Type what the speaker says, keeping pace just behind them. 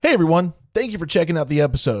Hey everyone, thank you for checking out the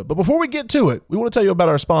episode. But before we get to it, we want to tell you about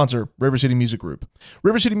our sponsor, River City Music Group.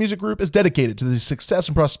 River City Music Group is dedicated to the success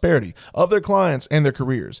and prosperity of their clients and their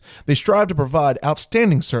careers. They strive to provide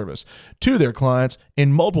outstanding service to their clients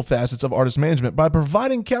in multiple facets of artist management by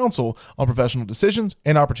providing counsel on professional decisions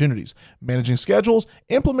and opportunities, managing schedules,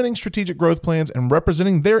 implementing strategic growth plans, and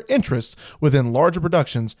representing their interests within larger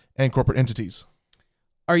productions and corporate entities.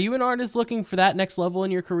 Are you an artist looking for that next level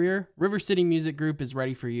in your career? River City Music Group is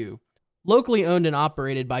ready for you. Locally owned and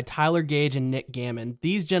operated by Tyler Gage and Nick Gammon,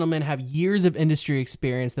 these gentlemen have years of industry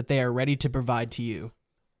experience that they are ready to provide to you.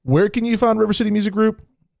 Where can you find River City Music Group?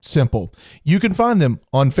 Simple. You can find them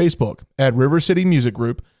on Facebook at River City Music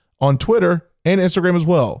Group, on Twitter and Instagram as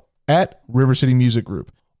well at River City Music Group,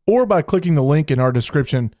 or by clicking the link in our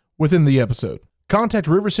description within the episode. Contact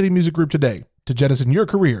River City Music Group today to jettison your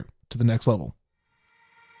career to the next level.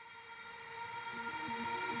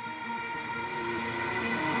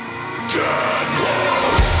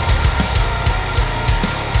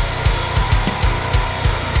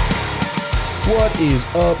 What is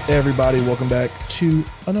up, everybody? Welcome back to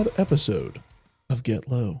another episode of Get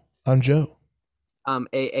Low. I'm Joe. I'm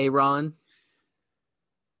Ron.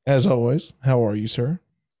 As always, how are you, sir?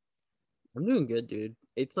 I'm doing good, dude.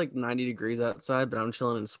 It's like 90 degrees outside, but I'm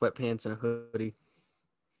chilling in sweatpants and a hoodie.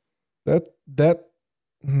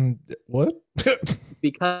 What?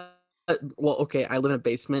 Because, well, okay, I live in a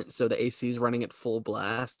basement, so the AC is running at full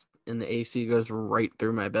blast, and the AC goes right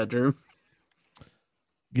through my bedroom.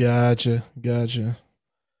 Gotcha.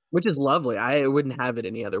 Which is lovely. I wouldn't have it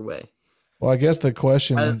any other way. Well, I guess the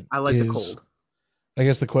question I like the cold. I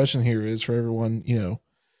guess the question here is for everyone, do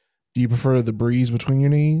you prefer the breeze between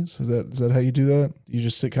your knees? Is that how you do that? You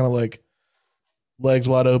just sit kind of like legs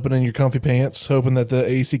wide open in your comfy pants, hoping that the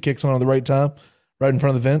AC kicks on at the right time, right in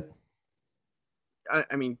front of the vent?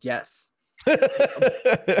 I mean, yes.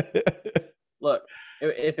 Look,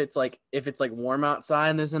 if it's like warm outside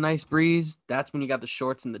and there's a nice breeze, that's when you got the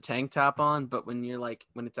shorts and the tank top on. But when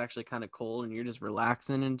it's actually kind of cold and you're just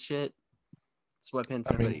relaxing and shit,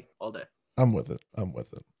 sweatpants and a hoodie all day. I'm with it.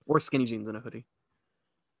 Or skinny jeans and a hoodie.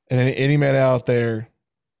 And any man out there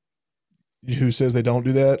who says they don't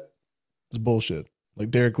do that is bullshit.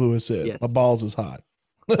 Like Derek Lewis said, yes. My balls is hot.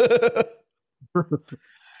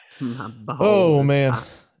 Oh man. Hot.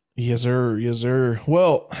 Yes, sir.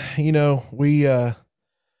 Well, we had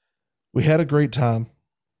a great time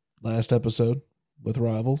last episode with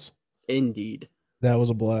Rivals. Indeed. That was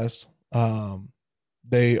a blast.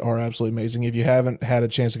 They are absolutely amazing. If you haven't had a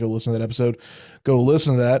chance to go listen to that episode, go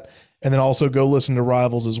listen to that. And then also go listen to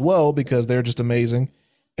Rivals as well, because they're just amazing.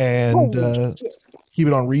 And keep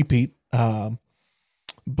it on repeat.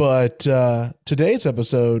 But today's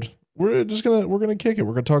episode, we're gonna kick it.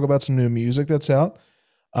 We're gonna talk about some new music that's out.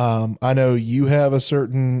 I know you have a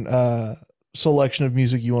certain selection of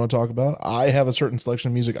music you want to talk about. I have a certain selection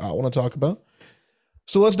of music I want to talk about.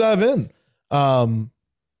 So let's dive in.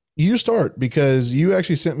 You start, because you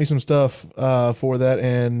actually sent me some stuff for that,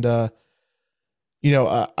 and I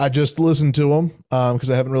just listened to them because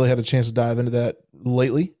I haven't really had a chance to dive into that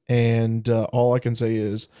lately, and all I can say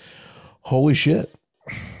is, holy shit.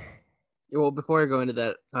 Well, before I go into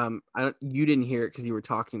that, you didn't hear it because you were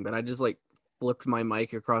talking, but I just flipped my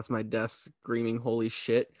mic across my desk screaming, holy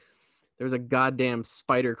shit. There was a goddamn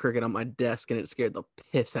spider cricket on my desk and it scared the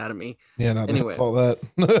piss out of me. Yeah, anyway, all that.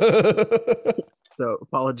 So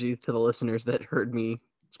apologies to the listeners that heard me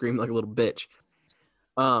scream like a little bitch.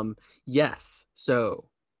 Yes. So,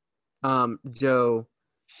 Joe,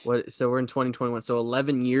 so we're in 2021. So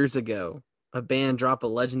 11 years ago, a band dropped a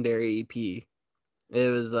legendary EP. It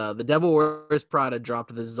was The Devil Wears Prada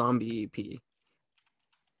dropped the Zombie EP.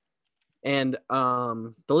 And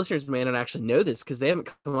the listeners may not actually know this because they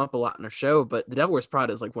haven't come up a lot in our show, but The Devil Wears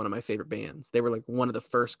Prada is one of my favorite bands. They were one of the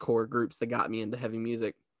first core groups that got me into heavy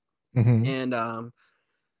music. Mm-hmm. And I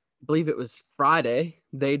believe it was Friday,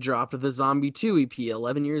 they dropped the Zombie 2 EP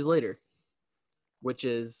 11 years later, which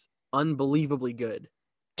is unbelievably good.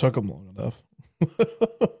 Took them long enough.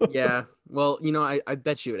 Yeah. Well, I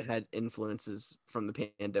bet you it had influences from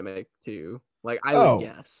the pandemic too. I would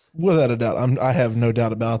guess. Without a doubt. I have no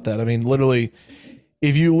doubt about that. I mean, literally,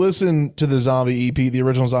 if you listen to the Zombie EP, the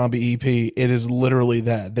original Zombie EP, it is literally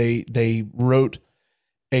that. They wrote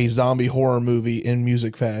a zombie horror movie in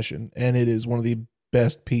music fashion, and it is one of the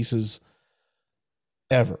best pieces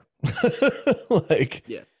ever.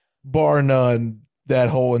 Yeah. Bar none, that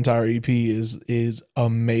whole entire EP is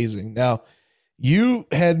amazing. Now, you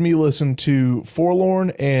had me listen to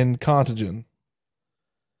Forlorn and Contagion.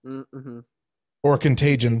 Mm-hmm. Or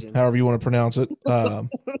Contagion, however you want to pronounce it.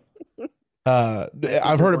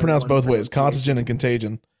 I've heard it pronounced both ways, Contagion and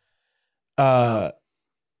Contagion.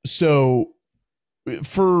 So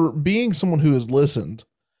for being someone who has listened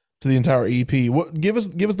to the entire EP, what give us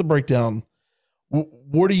the breakdown.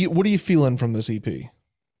 What are you feeling from this EP?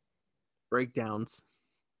 Breakdowns.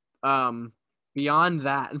 Beyond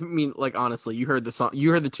that, I mean, like honestly, you heard the song,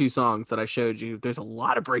 you heard the two songs that I showed you. There's a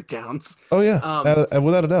lot of breakdowns. Oh yeah,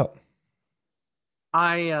 without a doubt.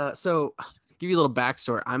 So give you a little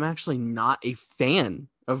backstory. I'm actually not a fan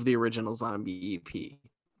of the original Zombie EP.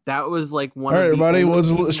 That was like one. All right, everybody. Well,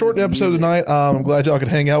 it's a short episode tonight. I'm glad y'all could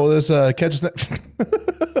hang out with us. Catch us next.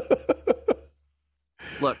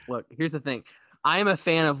 Look. Here's the thing. I am a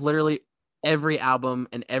fan of literally every album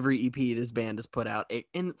and every EP this band has put out.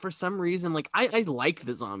 And for some reason, like I like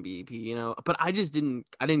the Zombie EP, you know, but I just didn't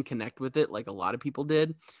connect with it like a lot of people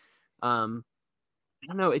did. I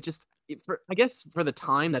don't know. I guess for the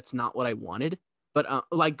time, that's not what I wanted. But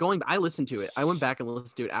I listened to it. I went back and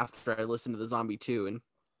listened to it after I listened to the Zombie 2, and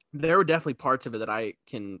there were definitely parts of it that I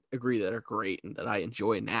can agree that are great and that I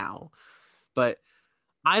enjoy now. But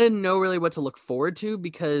I didn't know really what to look forward to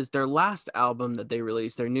because their last album that they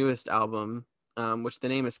released, their newest album, which the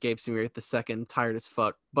name escapes me at the second, tired as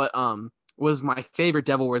fuck, but was my favorite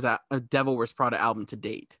Devil Wears Prada album to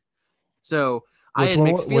date. So I had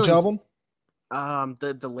mixed feelings. Which album?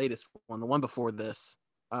 The latest one, the one before this.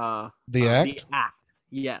 The Act? The Act.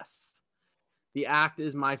 Yes. The Act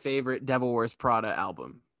is my favorite Devil Wears Prada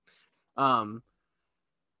album.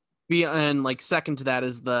 And like second to that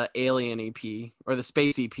is the Alien EP or the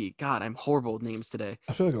Space EP. God, I'm horrible with names today.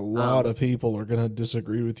 I feel like a lot of people are gonna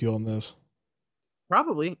disagree with you on this.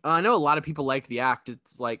 Probably. I know a lot of people liked The Act.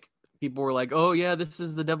 It's like people were like, "Oh yeah, this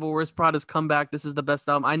is the Devil Wears Prada's comeback. This is the best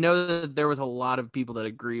album." I know that there was a lot of people that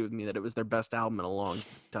agree with me that it was their best album in a long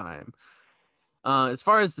time. As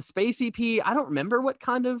far as the Space EP, I don't remember what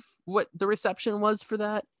the reception was for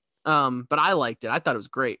that. But I liked it. I thought it was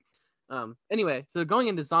great. Anyway, so going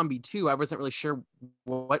into Zombie 2, I wasn't really sure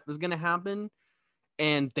what was going to happen.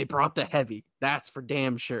 And they brought the heavy. That's for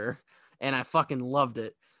damn sure. And I fucking loved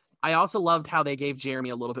it. I also loved how they gave Jeremy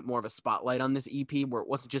a little bit more of a spotlight on this EP where it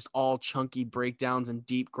wasn't just all chunky breakdowns and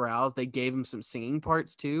deep growls. They gave him some singing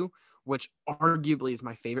parts too, which arguably is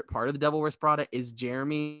my favorite part of the Devil Wears Prada is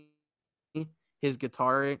Jeremy, his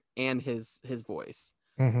guitar, and his voice.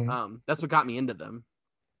 Mm-hmm. That's what got me into them.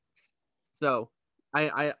 So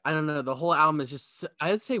I don't know. The whole album is just,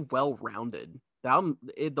 I'd say, well-rounded. The album,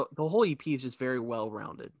 the whole EP is just very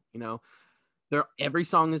well-rounded. You know, every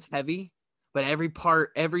song is heavy, but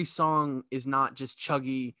every song is not just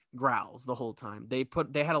chuggy growls the whole time. They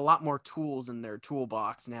had a lot more tools in their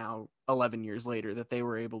toolbox now, 11 years later, that they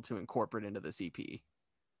were able to incorporate into this EP.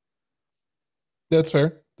 That's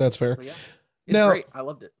fair. But yeah, it's great. I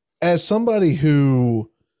loved it. As somebody who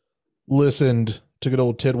listened to good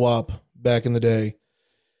old Tidwap back in the day,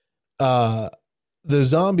 the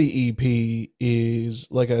Zombie EP is,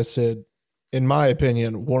 like I said, in my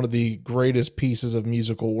opinion, one of the greatest pieces of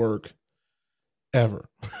musical work ever.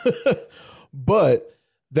 But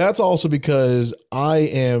that's also because I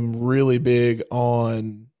am really big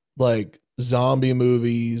on like zombie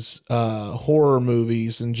movies, horror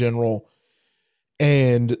movies in general,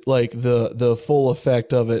 and like the full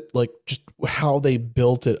effect of it, like just how they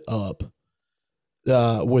built it up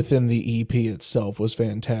within the EP itself was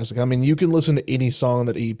fantastic. I mean, you can listen to any song on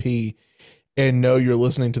that EP and know you're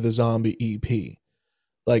listening to the Zombie EP.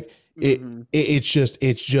 Like it's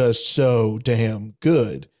just so damn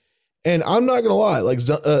good. And I'm not gonna lie, like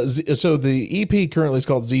so the EP currently is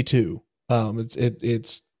called Z2.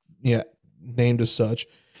 It's named as such.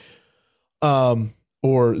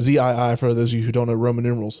 Or ZII for those of you who don't know Roman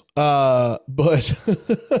numerals. But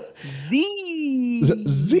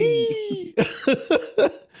Z.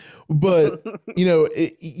 But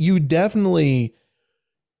you definitely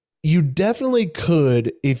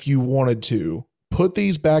could, if you wanted to, put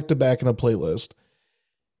these back to back in a playlist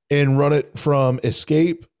and run it from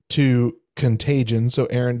Escape to Contagion. So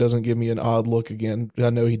Aaron doesn't give me an odd look again. I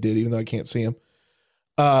know he did, even though I can't see him.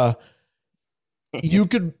 You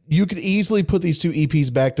could easily put these two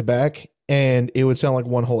EPs back to back and it would sound like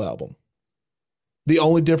one whole album. The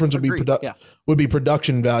only difference would be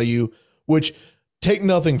production value, which, take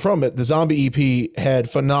nothing from it, the Zombie EP had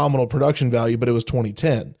phenomenal production value, but it was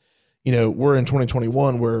 2010. We're in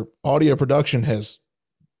 2021 where audio production has,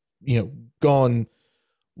 gone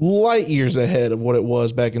light years ahead of what it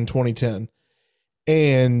was back in 2010.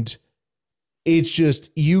 And it's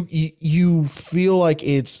just, you feel like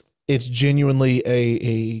it's genuinely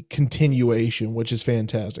a continuation, which is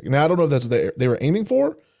fantastic. Now, I don't know if that's what they were aiming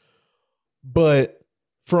for, but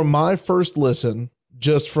from my first listen,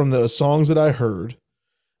 just from the songs that I heard,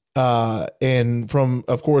 And from,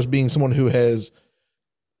 of course, being someone who has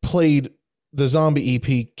played the zombie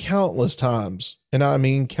EP countless times, and I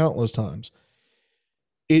mean countless times,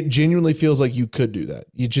 it genuinely feels like you could do that.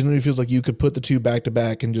 It genuinely feels like you could put the two back to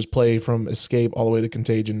back and just play from Escape all the way to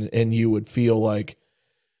Contagion, and you would feel like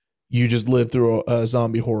you just lived through a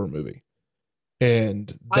zombie horror movie.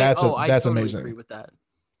 And that's I that's totally amazing. agree with that.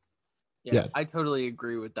 Yeah. I totally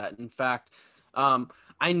agree with that. In fact, I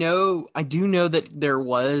do know that there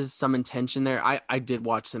was some intention there. I did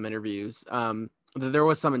watch some interviews. That there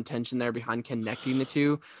was some intention there behind connecting the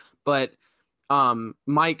two, but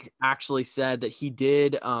Mike actually said that he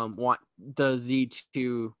did want the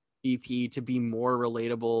Z2 EP to be more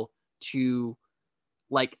relatable to,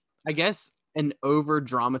 like, I guess, an over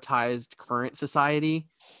dramatized current society.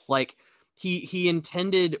 Like, he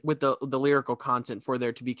intended with the lyrical content for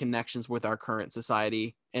there to be connections with our current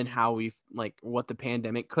society and how we've, like, what the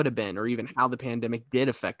pandemic could have been, or even how the pandemic did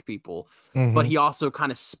affect people. Mhm. But he also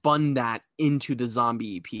kind of spun that into the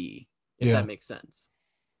zombie EP, if Yeah. that makes sense.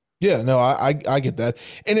 Yeah, no, I get that.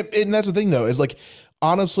 And that's the thing though, is like,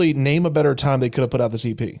 honestly, name a better time they could have put out this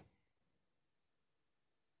EP.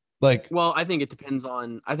 Like, Well, I think it depends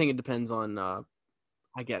on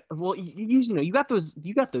I get, well, you know, you got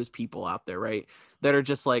those people out there, right, that are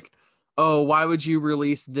just like, oh, why would you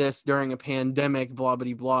release this during a pandemic, blah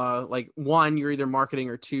blah blah. Like, one, you're either marketing,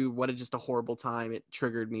 or two, what a just a horrible time, it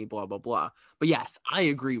triggered me, blah blah blah. But yes, I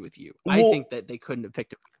agree with you. I Well- think that they couldn't have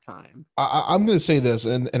picked a better time. I'm going to say this,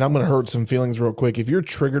 and I'm going to hurt some feelings real quick. If you're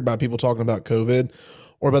triggered by people talking about COVID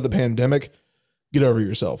or about the pandemic, get over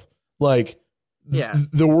yourself. Like, Yeah.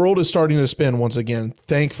 the world is starting to spin once again.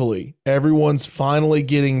 Thankfully, everyone's finally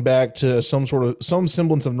getting back to some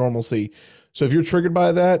semblance of normalcy. So if you're triggered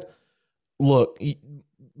by that, look,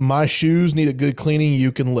 my shoes need a good cleaning.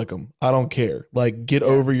 You can lick them. I don't care. Like, get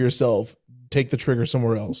over yourself. Take the trigger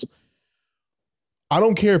somewhere else. I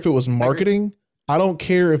don't care if it was marketing. I don't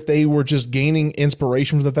care if they were just gaining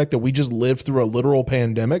inspiration from the fact that we just lived through a literal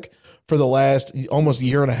pandemic for the last almost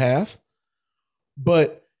year and a half.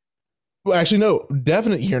 But, well, actually, no,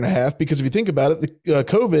 definite year and a half, because if you think about it, the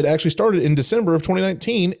COVID actually started in December of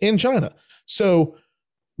 2019 in China. So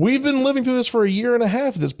we've been living through this for a year and a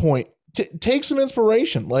half at this point. Take some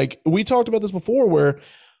inspiration. Like, we talked about this before, where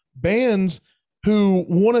bands who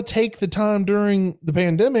want to take the time during the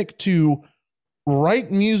pandemic to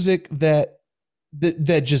write music that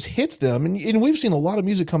just hits them. And we've seen a lot of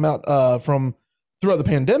music come out from throughout the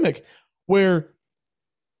pandemic where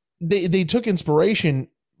they took inspiration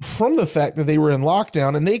from the fact that they were in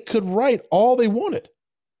lockdown and they could write all they wanted.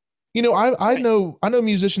 You know, I know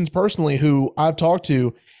musicians personally who I've talked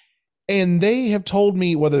to, and they have told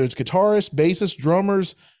me, whether it's guitarists, bassists,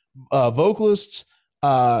 drummers, vocalists,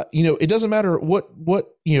 you know, it doesn't matter what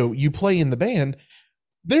you know you play in the band.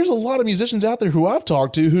 There's a lot of musicians out there who I've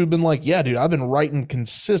talked to who've been like, yeah, dude, I've been writing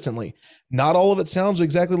consistently. Not all of it sounds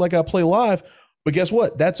exactly like I play live, but guess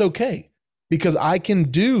what? That's okay, because I can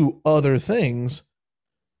do other things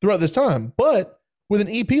throughout this time. But with an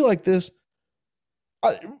EP like this,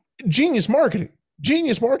 genius marketing,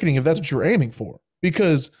 if that's what you're aiming for,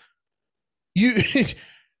 because you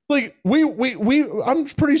like I'm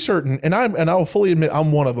pretty certain, and I'll fully admit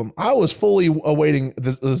I'm one of them. I was fully awaiting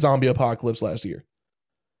the zombie apocalypse last year.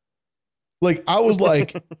 Like, I was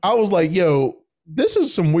like, yo, this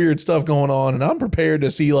is some weird stuff going on, and I'm prepared to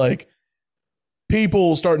see, like,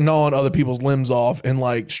 people start gnawing other people's limbs off, and,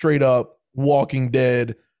 like, straight up Walking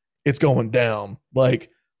Dead, it's going down. Like,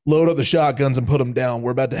 load up the shotguns and put them down. We're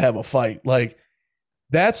about to have a fight. Like,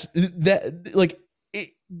 that's that. Like,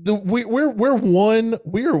 we're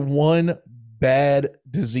one bad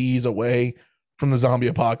disease away from the zombie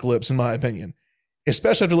apocalypse, in my opinion,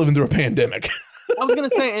 especially after living through a pandemic. I was gonna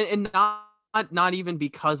say, and not even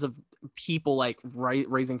because of people, like,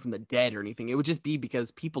 raising from the dead or anything. It would just be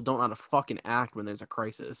because people don't know how to fucking act when there's a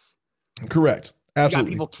crisis. Correct.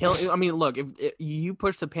 Absolutely. You got people killing. I mean, look, if you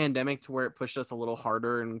pushed the pandemic to where it pushed us a little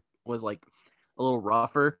harder and was, like, a little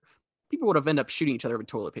rougher, people would have ended up shooting each other with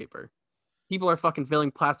toilet paper. People are fucking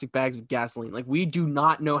filling plastic bags with gasoline. Like, we do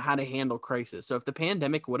not know how to handle crisis. So if the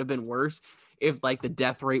pandemic would have been worse, if, like, the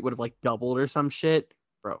death rate would have, like, doubled or some shit,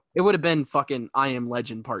 bro, it would have been fucking I Am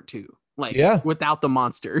Legend Part 2. Like, without the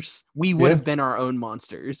monsters, we would have been our own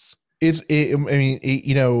monsters. I mean,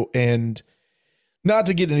 you know, and not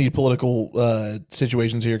to get into any political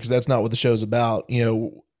situations here, because that's not what the show's about,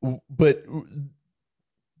 you know, but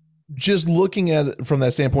just looking at it from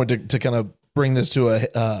that standpoint to kind of bring this to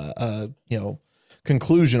a you know,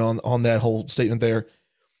 conclusion on that whole statement there.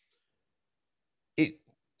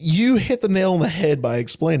 You hit the nail on the head by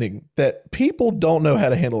explaining that people don't know how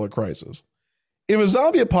to handle a crisis. If a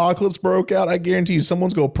zombie apocalypse broke out, I guarantee you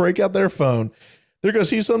someone's going to break out their phone. They're going to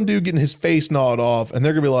see some dude getting his face gnawed off, and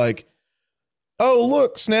they're going to be like, oh,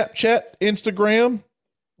 look, Snapchat, Instagram,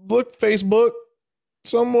 look, Facebook,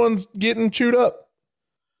 someone's getting chewed up.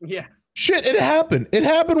 Yeah. Shit, it happened. It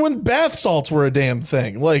happened when bath salts were a damn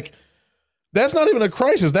thing. Like, that's not even a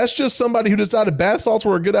crisis. That's just somebody who decided bath salts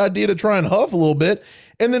were a good idea to try and huff a little bit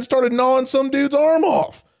and then started gnawing some dude's arm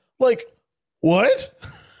off. Like, what?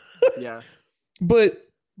 Yeah. But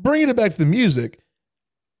bringing it back to the music,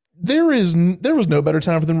 there was no better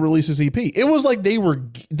time for them to release this EP. It was like they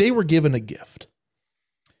were given a gift.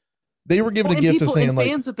 They were given a gift of saying, like,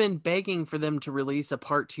 fans have been begging for them to release a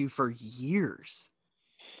part 2 for years.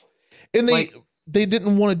 and they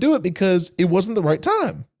didn't want to do it because it wasn't the right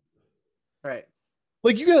time. Right.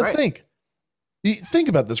 Like, you got to think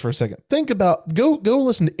about this for a second. Think about, go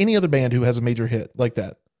listen to any other band who has a major hit like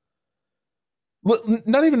that.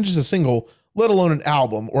 Not even just a single, let alone an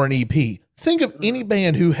album or an EP. Think of any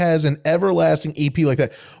band who has an everlasting EP like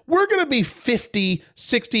that. We're going to be 50,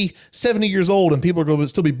 60, 70 years old and people are going to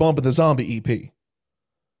still be bumping the Zombie EP.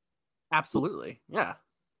 Absolutely. Yeah.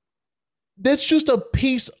 That's just a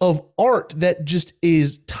piece of art that just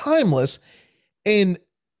is timeless. And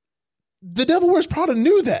the Devil Wears Prada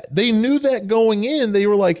knew that. They knew that going in. They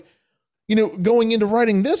were like, going into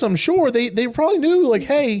writing this, I'm sure they probably knew, like,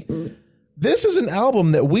 hey, this is an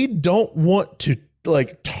album that we don't want to,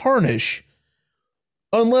 like, tarnish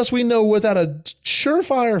unless we know without a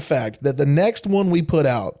surefire fact that the next one we put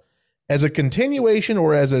out as a continuation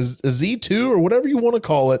or as a Z2 or whatever you want to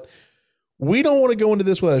call it, we don't want to go into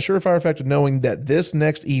this with a surefire fact of knowing that this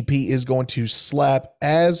next EP is going to slap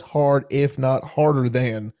as hard, if not harder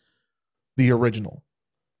than the original.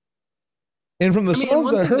 And from the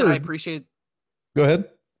songs I heard, I appreciate. Go ahead.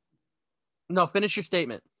 No, finish your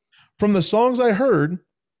statement. From the songs I heard,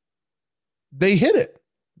 they hit it.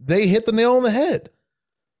 They hit the nail on the head.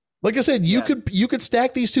 Like I said, you could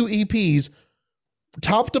stack these two EPs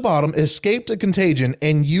top to bottom, Escape to Contagion,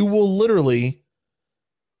 and you will literally,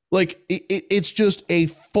 like, it's just a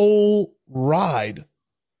full ride.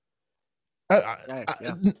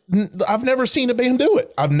 I've never seen a band do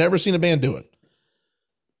it.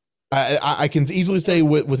 I can easily say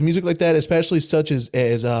with music like that, especially such as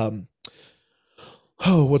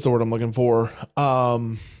what's the word I'm looking for?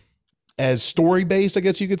 As story based, I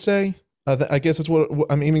guess you could say. I guess that's what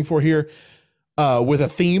I'm aiming for here. With a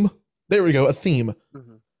theme. There we go. A theme.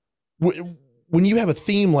 Mm-hmm. When you have a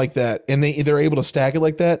theme like that and they're able to stack it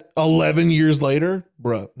like that 11 years later,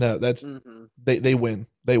 bruh, no, that's they win.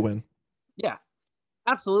 They win. Yeah,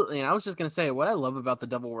 absolutely. And I was just going to say, what I love about the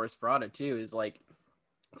Devil Wears Prada too is, like,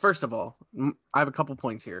 first of all, I have a couple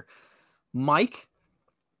points here. Mike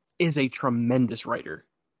is a tremendous writer.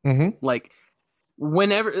 Mm-hmm. Like,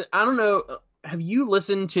 whenever, I don't know, have you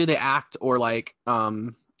listened to The Act or, like,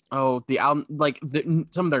 the album, like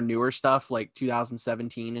some of their newer stuff, like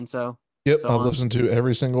 2017 and so? Yep, I've listened to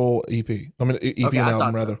every single EP. I mean, EP okay, and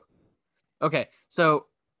album, rather. So. Okay, so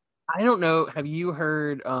I don't know. Have you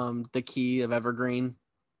heard The Key of Evergreen?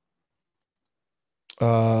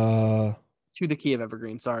 To the Key of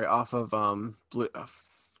Evergreen. Sorry, off of Blue. I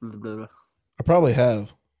probably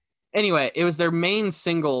have. Anyway, it was their main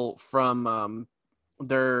single from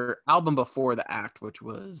their album before The Act, which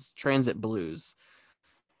was Transit Blues.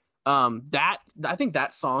 I think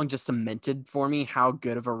that song just cemented for me how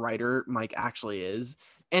good of a writer Mike actually is.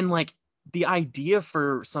 And, like, the idea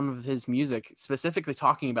for some of his music, specifically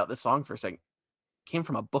talking about this song for a second, came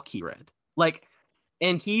from a book he read. Like,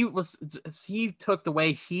 and he took the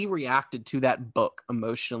way he reacted to that book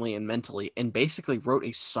emotionally and mentally and basically wrote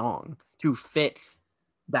a song to fit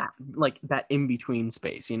that, like, that in-between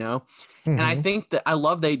space, Mm-hmm. And I think that I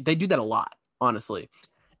love they do that a lot, honestly.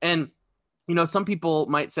 And some people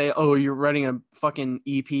might say, oh, you're writing a fucking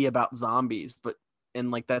EP about zombies,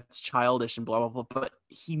 and like, that's childish and blah, blah, blah. But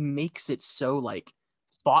he makes it so, like,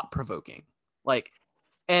 thought provoking. Like,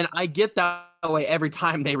 and I get that way every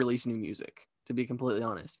time they release new music, to be completely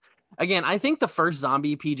honest. Again, I think the first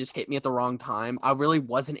zombie EP just hit me at the wrong time. I really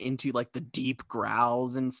wasn't into, like, the deep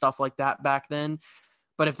growls and stuff like that back then.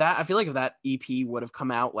 But I feel like if that EP would have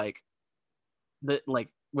come out within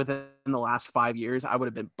the last 5 years, I would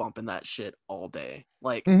have been bumping that shit all day.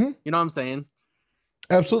 Like, You know what I'm saying?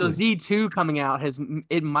 Absolutely. So Z2 coming out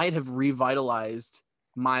it might have revitalized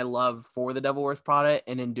my love for the Devil Wears Prada,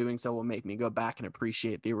 and in doing so will make me go back and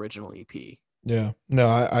appreciate the original EP. Yeah, no,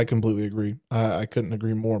 I completely agree. I couldn't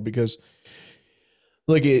agree more, because,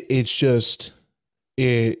 like, it's just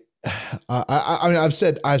it. I mean, I've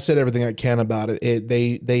said everything I can about it.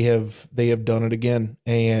 They have done it again,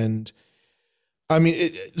 and I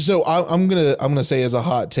mean, I'm gonna say as a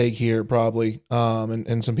hot take here, probably,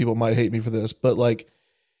 and some people might hate me for this, but like,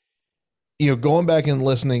 going back and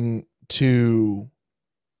listening to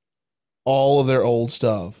all of their old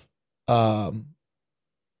stuff, the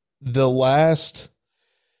last,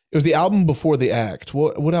 it was the album before the Act.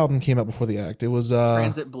 What album came out before the Act? It was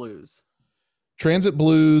Transit Blues. Transit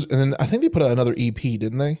Blues, and then I think they put out another EP,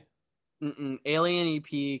 didn't they? Alien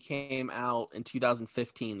EP came out in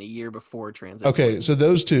 2015, the year before Transit. Okay, Blues. so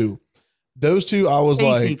those two, I was Space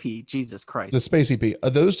like, EP, Jesus Christ, the Space EP.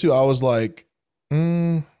 Those two, I was like,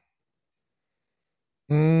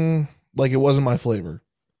 like it wasn't my flavor.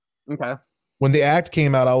 Okay. When the Act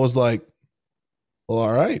came out, I was like, well,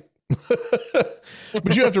 all right.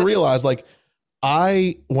 But you have to realize, like,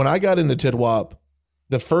 when I got into Tidwap,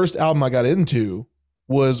 the first album I got into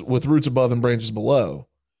was with Roots Above and Branches Below.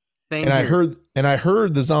 Same and here. I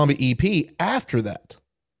heard the Zombie EP after that.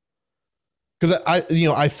 Because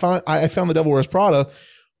I found the Devil Wears Prada,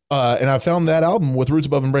 and I found that album with Roots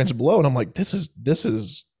Above and Branches Below, and I'm like, this is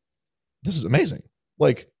amazing.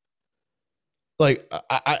 Like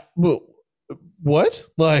what?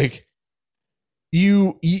 Like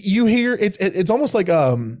you hear it's almost like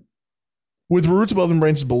with Roots Above and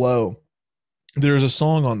Branches Below, there's a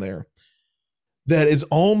song on there that is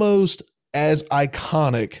almost as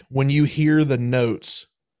iconic when you hear the notes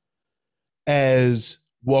as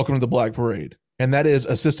Welcome to the Black Parade, and that is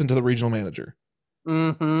Assistant to the Regional Manager.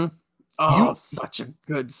 Mm-hmm. Oh, such a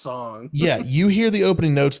good song. Yeah, you hear the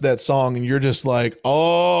opening notes of that song and you're just like,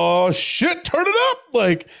 oh shit, turn it up.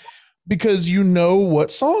 Like, because you know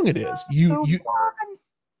what song it is. You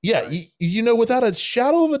know without a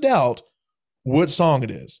shadow of a doubt what song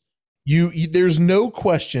it is. There's no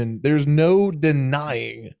question, there's no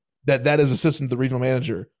denying that is Assistant to the Regional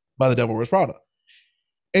Manager by the Devil Wears Prada.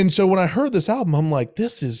 And so when I heard this album, I'm like,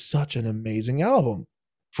 this is such an amazing album.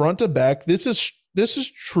 Front to back, this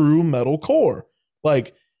is true metalcore.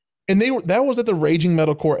 Like, and that was at the raging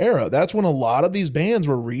metalcore era. That's when a lot of these bands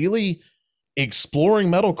were really exploring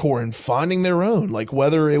metalcore and finding their own. Like,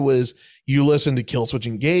 whether it was you listen to Killswitch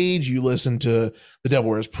Engage, you listen to the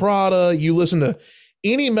Devil Wears Prada, you listen to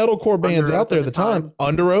any metalcore bands out there at the time.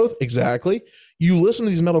 Under Oath, exactly. You listen to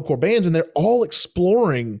these metalcore bands and they're all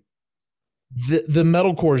exploring the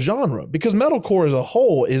metalcore genre, because metalcore as a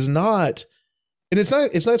whole is not, and it's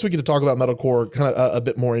nice we get to talk about metalcore kind of a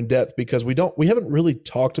bit more in depth, because we haven't really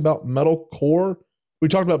talked about metalcore. We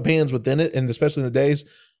talked about bands within it, and especially in the days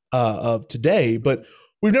of today, but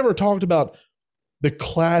we've never talked about the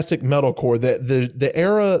classic metalcore, that the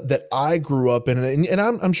era that I grew up in, and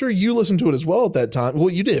I'm sure you listened to it as well at that time. Well,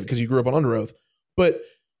 you did, because you grew up on Under Oath, but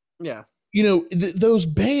yeah, those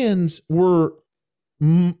bands were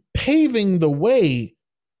paving the way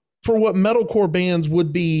for what metalcore bands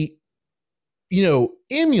would be,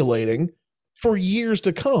 emulating for years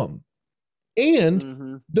to come.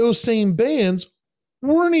 And those same bands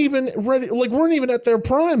weren't even ready, weren't even at their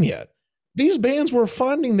prime yet. These bands were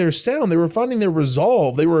finding their sound. They were finding their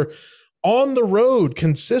resolve. They were on the road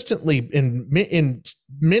consistently in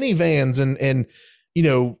minivans and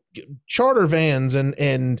charter vans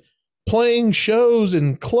and playing shows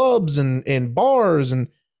in clubs and bars, and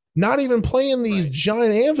not even playing these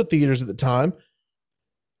giant amphitheaters at the time.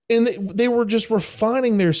 And they were just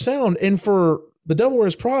refining their sound. And for the Devil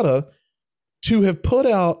Wears Prada to have put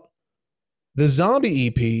out the Zombie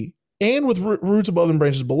EP and with Roots Above and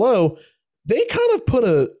Branches Below, they kind of put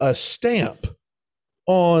a stamp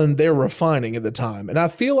on their refining at the time. And I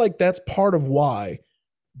feel like that's part of why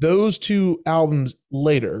those two albums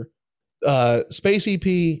later, Space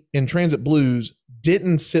EP and Transit Blues,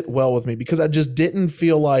 didn't sit well with me, because I just didn't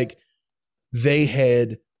feel like they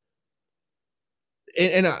had,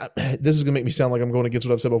 this is going to make me sound like I'm going against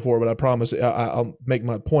what I've said before, but I promise I'll make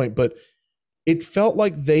my point. But it felt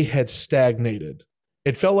like they had stagnated.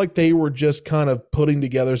 It felt like they were just kind of putting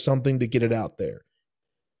together something to get it out there.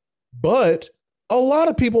 But a lot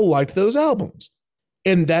of people liked those albums,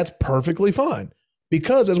 and that's perfectly fine,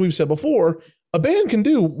 because as we've said before, a band can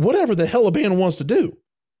do whatever the hell a band wants to do.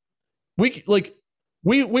 We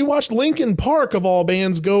watched Linkin Park, of all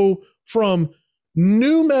bands, go from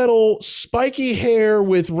nu metal, spiky hair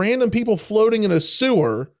with random people floating in a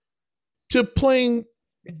sewer to playing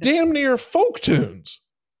damn near folk tunes.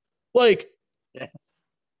 Like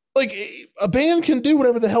a band can do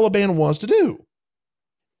whatever the hell a band wants to do.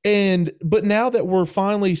 But now that we're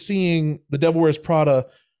finally seeing the Devil Wears Prada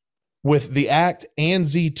with the Act and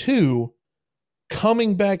Z2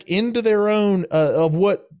 coming back into their own of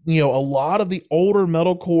what, a lot of the older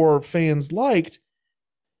metalcore fans liked,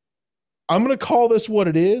 I'm going to call this what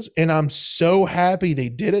it is, and I'm so happy they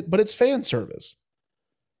did it, but it's fan service.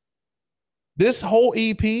 This whole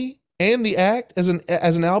EP and the act as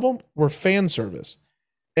an album were fan service.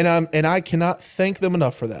 And I cannot thank them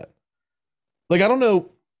enough for that. Like, I don't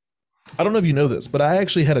know if you know this, but I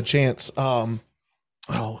actually had a chance. Who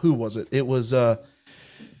was it? It was one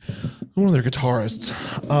of their guitarists.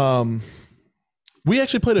 We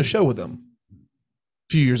actually played a show with them a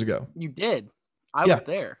few years ago. You did. I was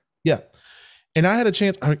there. Yeah. And I had a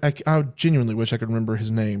chance. I genuinely wish I could remember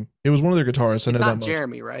his name. It was one of their guitarists. I know that much.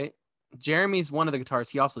 Jeremy, right? Jeremy's one of the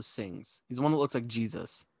guitarists. He also sings. He's the one that looks like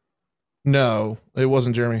Jesus. No, it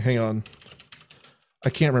wasn't Jeremy. Hang on. I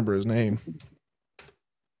can't remember his name.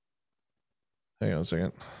 Hang on a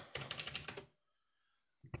second.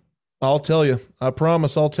 I'll tell you. I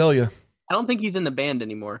promise I'll tell you. I don't think he's in the band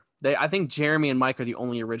anymore. I think Jeremy and Mike are the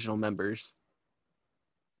only original members.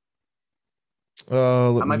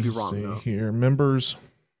 I might be wrong, though. Here. Members.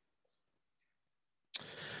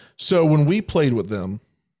 So when we played with them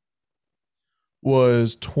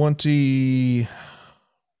was 20...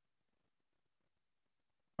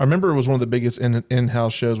 I remember it was one of the biggest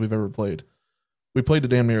in-house shows we've ever played. We played to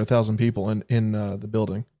damn near 1,000 people in the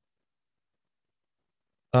building.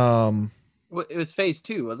 It was phase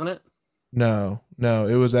 2, wasn't it? No,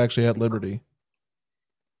 it was actually at Liberty.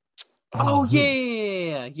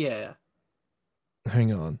 Yeah.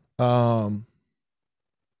 Hang on.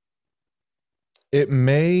 It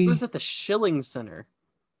was at the Schilling Center.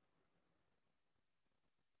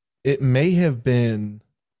 It may have been.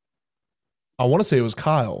 I want to say it was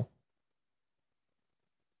Kyle.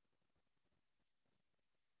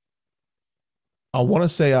 I want to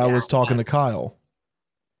say I was talking to Kyle.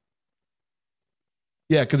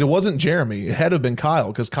 Yeah, because it wasn't Jeremy. It had to have been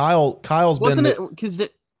Kyle, because Kyle's wasn't been... it? Because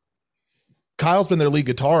Kyle's been their lead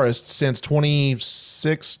guitarist since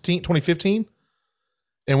 2015.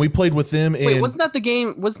 And we played with them in... Wait, wasn't that the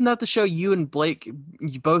game? Wasn't that the show you and Blake,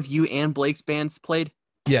 both you and Blake's bands played?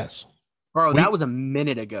 Yes. Bro, that was a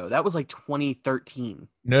minute ago. That was like 2013.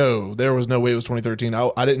 No, there was no way it was 2013.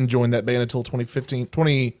 I didn't join that band until 2015,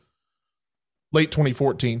 late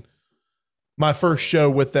 2014. My first show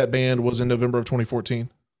with that band was in November of 2014.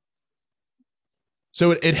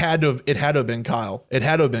 So it had to have been Kyle. It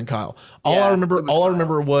had to have been Kyle. All I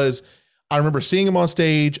remember was I remember seeing him on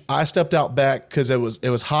stage. I stepped out back because it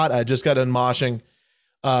was hot. I just got done moshing.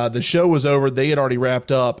 The show was over. They had already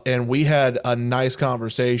wrapped up, and we had a nice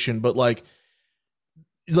conversation. But like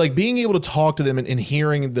being able to talk to them and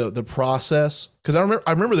hearing the process, because I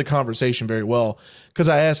remember the conversation very well. Because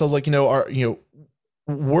I asked, I was like,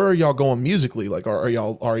 where are y'all going musically? Like, are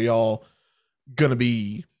y'all gonna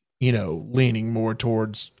be, leaning more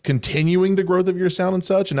towards continuing the growth of your sound and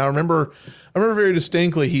such? And I remember very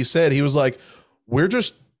distinctly he said, he was like, we're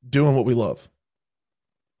just doing what we love.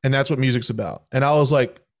 And that's what music's about. And I was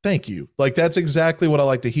like, thank you. Like, that's exactly what I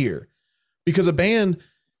like to hear. Because a band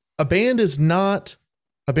is not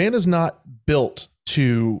built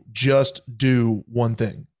to just do one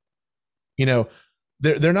thing.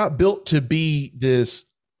 They're not built to be this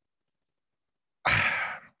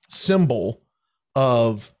symbol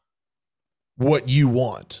of what you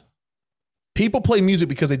want. People play music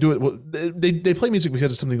because they do it. They play music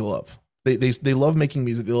because it's something they love. They love making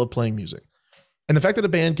music. They love playing music. And the fact that a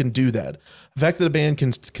band can do that, the fact that a band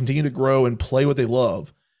can continue to grow and play what they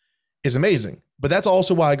love is amazing. But that's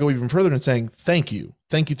also why I go even further in saying thank you.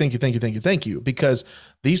 Because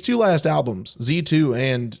these two last albums, Z2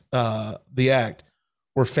 and The Act,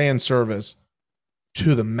 were fan service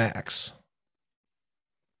to the max.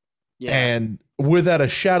 Yeah. And without a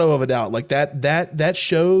shadow of a doubt, like that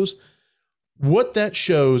shows what that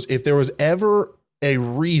shows. If there was ever a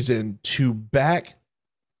reason to back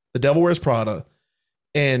The Devil Wears Prada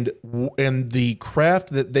and the craft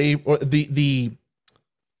that they, or the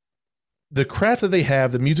craft that they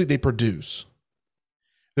have, the music they produce,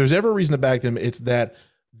 if there's ever a reason to back them, it's that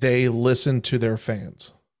they listen to their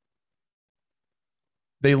fans.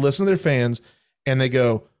 They listen to their fans and they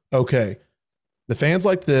go, okay, the fans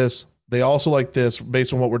like this. They also like this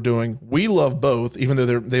based on what we're doing. We love both, even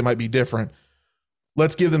though they might be different.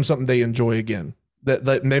 Let's give them something they enjoy again.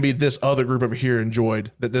 That maybe this other group over here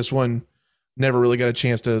enjoyed, that this one never really got a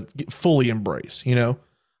chance to fully embrace,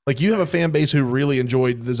 Like, you have a fan base who really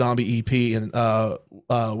enjoyed the Zombie EP and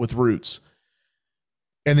with Roots.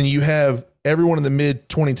 And then you have everyone in the mid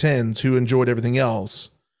 2010s who enjoyed everything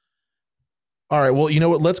else. All right, well, you know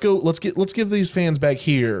what? Let's give these fans back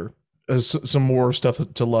here some more stuff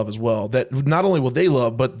to love as well. That not only will they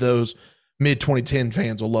love, but those mid 2010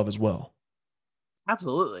 fans will love as well.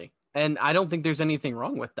 Absolutely. And I don't think there's anything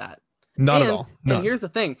wrong with that. Not at all. And None. here's the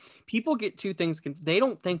thing: people get two things. They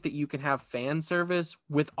don't think that you can have fan service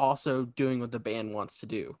with also doing what the band wants to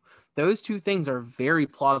do. Those two things are very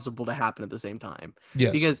plausible to happen at the same time.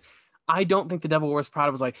 Yes. Because I don't think the Devil Wears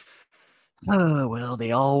Prada was like, oh, well,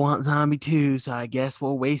 they all want Zombie 2, so I guess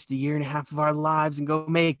we'll waste a year and a half of our lives and go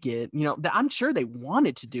make it. You know, I'm sure they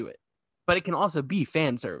wanted to do it, but it can also be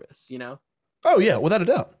fan service, you know? Oh, yeah, without a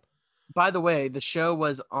doubt. By the way, the show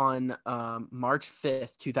was on March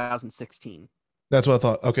 5th, 2016. That's what I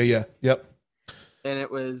thought. Okay, yeah. Yep. And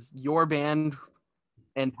it was your band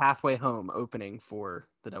and Pathway Home opening for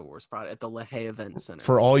the Devil Wears Prada at the LaHaye Event Center.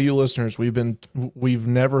 For all you listeners, we've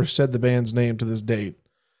never said the band's name to this date.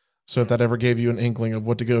 So if that ever gave you an inkling of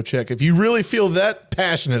what to go check, if you really feel that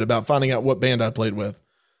passionate about finding out what band I played with,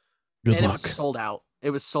 good luck. It was sold out. It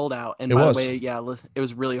was sold out. And It by was. the way, yeah, it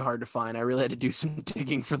was really hard to find. I really had to do some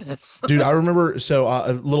digging for this. Dude, I remember. So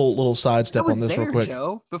a little sidestep I was on this there, real quick.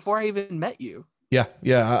 Joe, before I even met you. Yeah,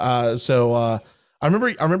 yeah. So I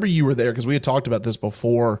remember you were there because we had talked about this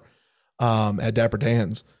before at Dapper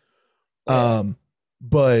Dan's.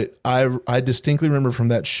 But I distinctly remember from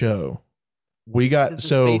that show, we got The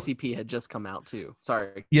so Spacey P had just come out too.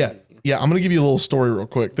 Sorry. yeah. I'm gonna give you a little story real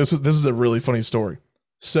quick. This is a really funny story.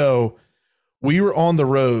 So we were on the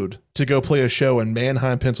road to go play a show in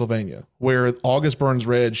Manheim, Pennsylvania, where August Burns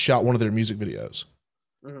Red shot one of their music videos.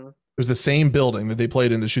 Mm-hmm. It was the same building that they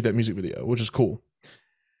played in to shoot that music video, which is cool.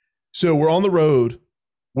 So we're on the road.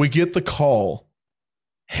 We get the call.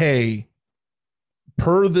 Hey,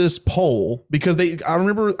 per this poll, because I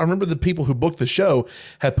remember the people who booked the show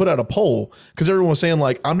had put out a poll because everyone was saying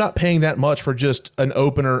like, I'm not paying that much for just an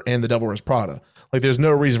opener and the Devil Wears Prada. Like, there's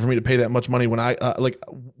no reason for me to pay that much money when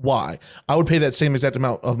why? I would pay that same exact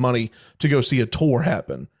amount of money to go see a tour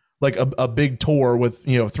happen, like a big tour with,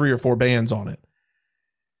 3 or 4 bands on it.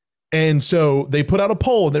 And so they put out a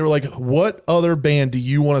poll and they were like, what other band do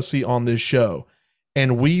you want to see on this show?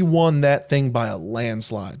 And we won that thing by a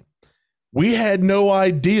landslide. We had no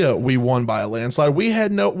idea we won by a landslide.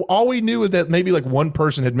 All we knew is that maybe like one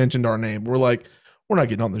person had mentioned our name. We're like, we're not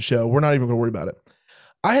getting on the show. We're not even gonna worry about it.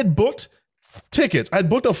 I had booked tickets. I had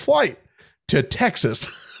booked a flight to Texas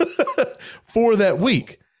for that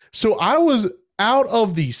week. So I was out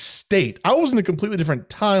of the state. I was in a completely different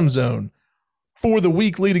time zone for the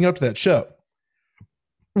week leading up to that show.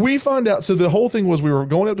 We find out. So the whole thing was we were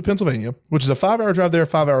going up to Pennsylvania, which is a 5-hour drive there,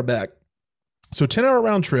 5-hour back. So 10-hour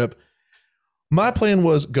round trip. My plan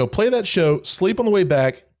was go play that show, sleep on the way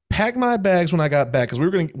back, pack my bags when I got back, because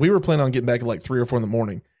we were planning on getting back at like 3 or 4 in the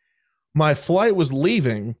morning. My flight was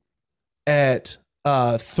leaving at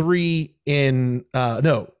my flight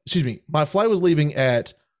was leaving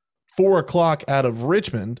at 4:00 out of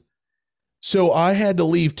Richmond. So I had to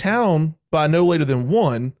leave town by no later than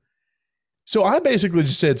 1. So I basically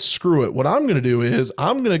just said, screw it. What I'm going to do is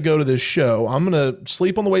I'm going to go to this show. I'm going to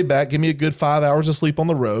sleep on the way back. Give me a good 5 hours of sleep on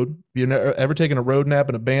the road. If you've ever taken a road nap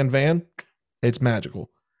in a band van, it's magical.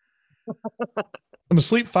 I'm going to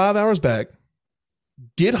sleep 5 hours back,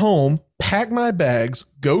 get home, pack my bags,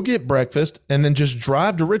 go get breakfast, and then just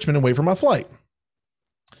drive to Richmond and wait for my flight.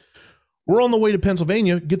 We're on the way to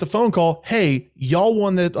Pennsylvania, get the phone call. Hey, y'all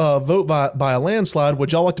won that vote by a landslide.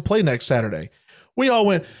 Would y'all like to play next Saturday? We all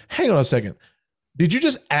went, hang on a second. Did you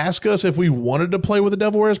just ask us if we wanted to play with the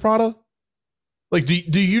Devil Wears Prada? Like,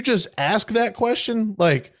 do you just ask that question?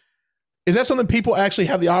 Like, is that something people actually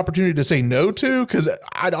have the opportunity to say no to? Because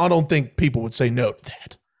I don't think people would say no to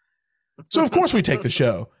that. So, of course, we take the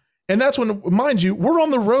show. And that's when, mind you, we're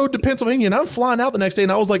on the road to Pennsylvania and I'm flying out the next day.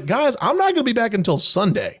 And I was like, guys, I'm not going to be back until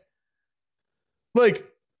Sunday. Like,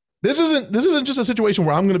 this isn't just a situation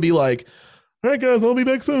where I'm going to be like, all right, guys, I'll be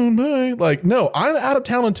back soon. Bye. Like, no, I'm out of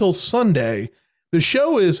town until Sunday. The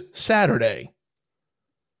show is Saturday.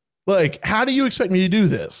 Like, how do you expect me to do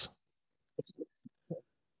this?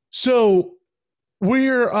 So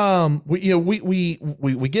we're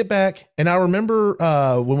we get back, and I remember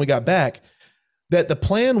when we got back that the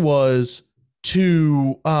plan was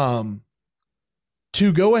to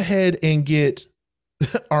go ahead and get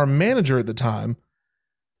our manager at the time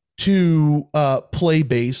to play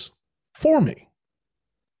bass for me.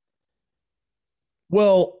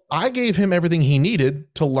 Well, I gave him everything he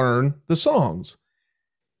needed to learn the songs.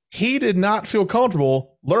 He did not feel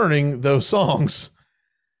comfortable learning those songs.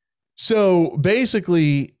 So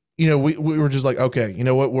basically, we were just like, okay, you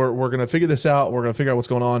know what? We're going to figure this out. We're going to figure out what's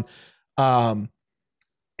going on.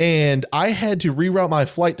 And I had to reroute my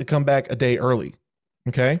flight to come back a day early.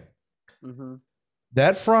 Okay. Mm-hmm.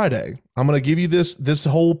 That Friday, I'm going to give you this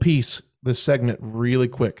whole piece, this segment really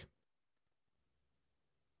quick.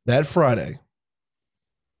 That Friday,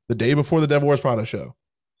 the day before the Devil Wears Prada show,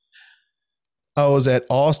 I was at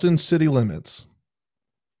Austin City Limits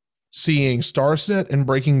seeing Starset and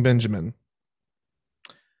Breaking Benjamin.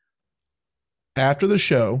 After the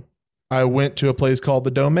show, I went to a place called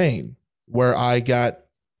The Domain where I got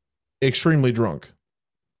extremely drunk.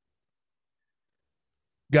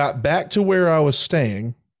 Got back to where I was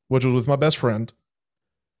staying, which was with my best friend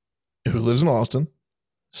who lives in Austin.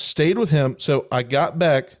 Stayed with him. So I got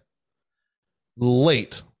back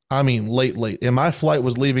late. I mean, late. And my flight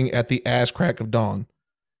was leaving at the ass crack of dawn.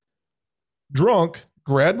 Drunk,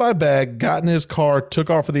 grabbed my bag, got in his car, took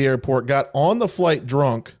off for the airport, got on the flight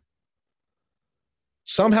drunk.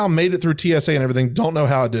 Somehow made it through TSA and everything. Don't know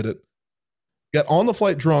how I did it. Got on the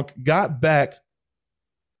flight drunk, got back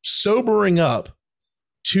sobering up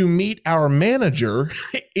to meet our manager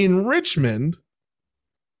in Richmond,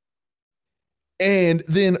 and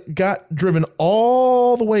then got driven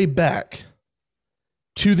all the way back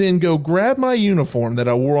to then go grab my uniform that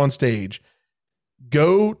I wore on stage,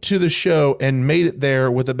 go to the show, and made it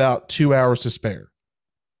there with about 2 hours to spare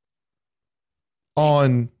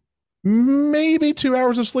on maybe 2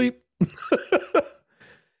 hours of sleep.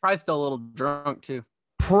 Probably still a little drunk too.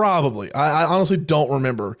 Probably. I honestly don't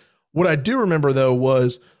remember. What I do remember though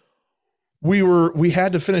was we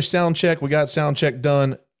had to finish sound check. We got sound check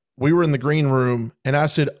done. We were in the green room and I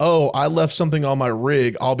said, "Oh, I left something on my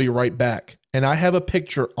rig. I'll be right back." And I have a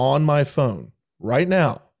picture on my phone right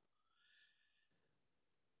now.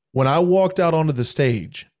 When I walked out onto the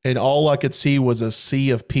stage and all I could see was a sea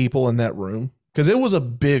of people in that room, because it was a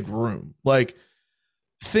big room. Like,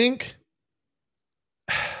 think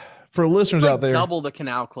for listeners Like out there, double the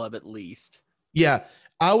Canal Club at least. yeah,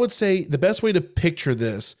 I would say the best way to picture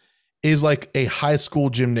this is like a high school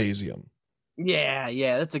gymnasium. Yeah,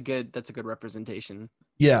 that's a good representation.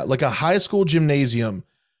 Yeah, like a high school gymnasium,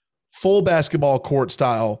 full basketball court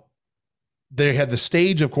style. They had the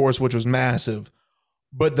stage, of course, which was massive,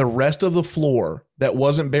 but the rest of the floor that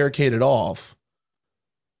wasn't barricaded off,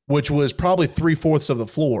 which was probably 3/4 of the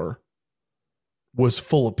floor, was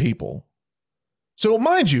full of people. So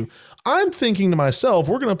mind you, I'm thinking to myself,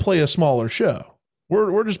 we're going to play a smaller show.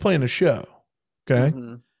 We're just playing a show. Okay.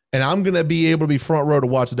 Mm-hmm. And I'm going to be able to be front row to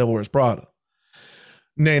watch The Devil Wears Prada.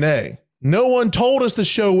 Nay. No one told us the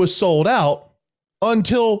show was sold out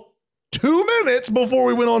until 2 minutes before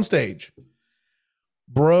we went on stage.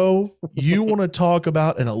 Bro, you want to talk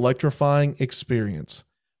about an electrifying experience.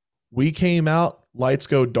 We came out, lights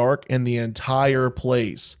go dark, and the entire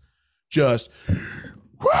place just,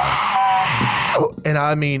 and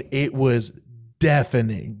I mean, it was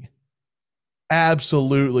deafening.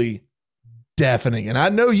 Absolutely deafening. And I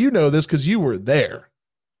know you know this because you were there.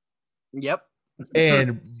 Yep.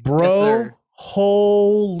 And bro, Yes,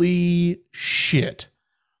 holy shit.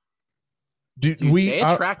 Dude, they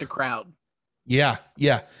attract a crowd. Yeah.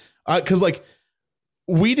 Because like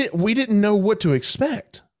we didn't know what to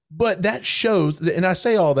expect, but that shows. And I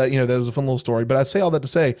say all that, that was a fun little story, but I say all that to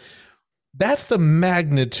say that's the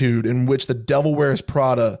magnitude in which The Devil Wears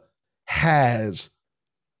Prada has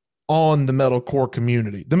on the metalcore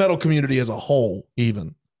community, the metal community as a whole,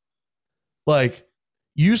 even. Like,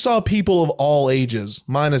 you saw people of all ages,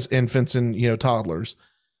 minus infants and toddlers,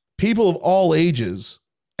 people of all ages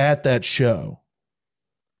at that show.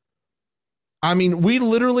 I mean, we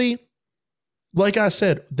literally, like I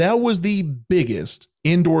said, that was the biggest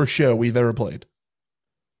indoor show we've ever played.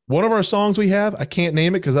 One of our songs we have, I can't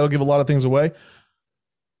name it because that'll give a lot of things away.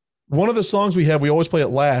 One of the songs we have, we always play it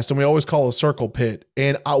last, and we always call a circle pit.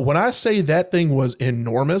 And when I say that thing was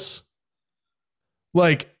enormous,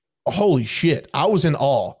 like, holy shit, I was in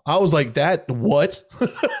awe. I was like, that, what?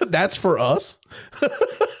 That's for us?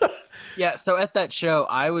 Yeah, so at that show,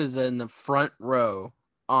 I was in the front row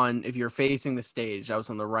if you're facing the stage, I was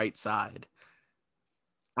on the right side.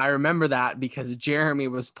 I remember that because Jeremy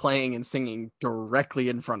was playing and singing directly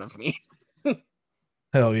in front of me.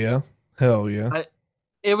 Hell yeah.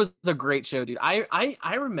 It was a great show, dude. I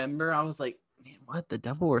remember I was like, man, what? The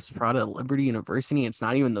Devil Wears Prada at Liberty University? It's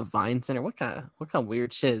not even the Vine Center. What kind of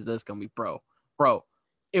weird shit is this gonna be, bro? Bro,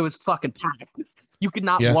 it was fucking packed. You could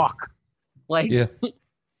not walk. Like, yeah.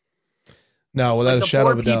 No, without a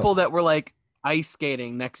shadow of a doubt. People that were like ice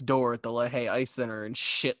skating next door at the Lehigh Ice Center and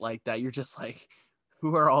shit like that. You're just like,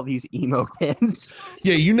 who are all these emo kids?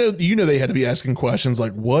 Yeah, they had to be asking questions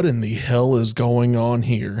like, what in the hell is going on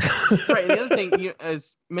here? Right. The other thing,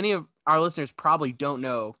 as many of our listeners probably don't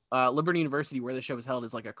know, Liberty University, where the show was held,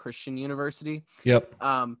 is like a Christian university. Yep.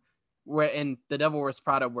 And the Devil Wears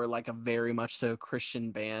Prada were like a very much so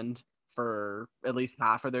Christian band for at least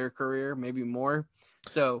half of their career, maybe more.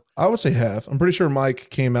 So I would say half. I'm pretty sure Mike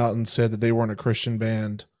came out and said that they weren't a Christian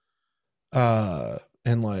band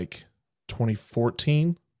in like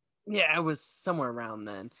 2014. Yeah, it was somewhere around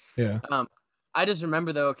then. Yeah. I just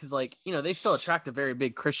remember though, because like, you know, they still attract a very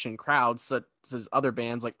big Christian crowd, such as other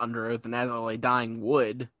bands like Under Oath and As I Lay Dying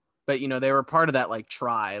would. But you know, they were part of that like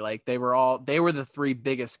try. Like they were the three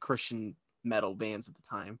biggest Christian metal bands at the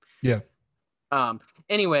time. Yeah.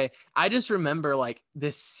 Anyway, I just remember like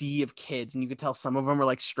this sea of kids, and you could tell some of them were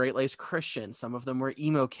like straight-laced Christians, some of them were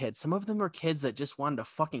emo kids, some of them were kids that just wanted to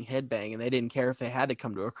fucking headbang, and they didn't care if they had to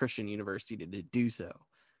come to a Christian university to do so.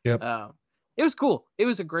 Yep. It was cool. It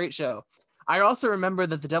was a great show. I also remember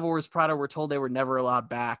that the Devil Wears Prada were told they were never allowed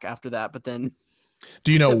back after that, but then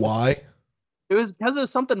Do you know why? it was because of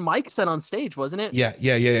something Mike said on stage, wasn't it?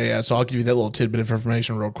 Yeah. So I'll give you that little tidbit of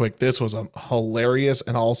information real quick. This was a hilarious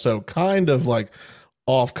and also kind of like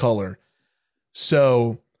off color.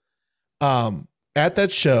 So, at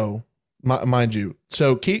that show, mind you,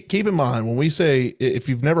 so keep in mind when we say, if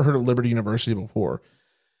you've never heard of Liberty University before,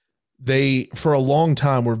 they for a long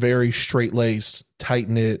time were very straight laced, tight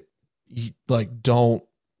knit, like don't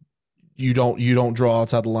draw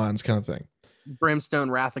outside the lines kind of thing.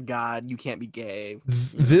 Brimstone, Wrath of God, you can't be gay.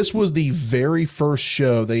 This was the very first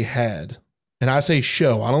show they had. And I say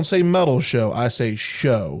show, I don't say metal show, I say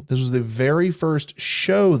show. This was the very first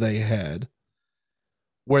show they had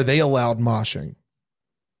where they allowed moshing.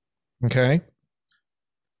 Okay?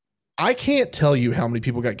 I can't tell you how many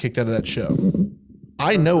people got kicked out of that show.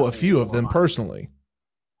 I know a few of them personally.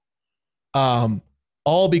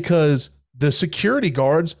 All because the security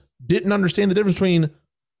guards didn't understand the difference between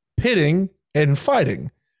pitting and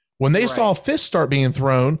fighting. When they saw fists start being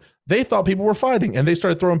thrown, they thought people were fighting, and they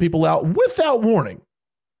started throwing people out without warning.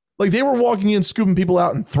 Like they were walking in, scooping people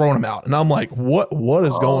out and throwing them out. And I'm like, what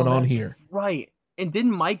is going on here? Right. And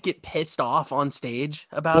didn't Mike get pissed off on stage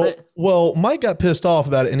about it? Well, Mike got pissed off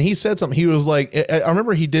about it, and he said something. He was like, I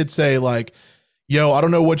remember he did say like, yo, I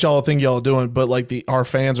don't know what y'all think y'all are doing, but like our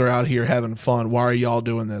fans are out here having fun. Why are y'all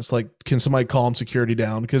doing this? Like, can somebody calm security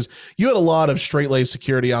down? Because you had a lot of straight-laced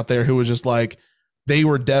security out there who was just like, they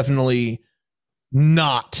were definitely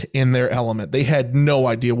not in their element. They had no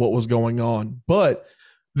idea what was going on. But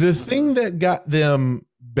the thing that got them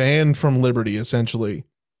banned from Liberty essentially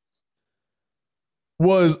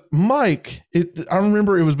was Mike. I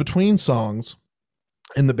remember it was between songs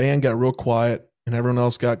and the band got real quiet and everyone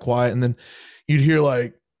else got quiet. And then you'd hear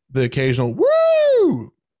like the occasional,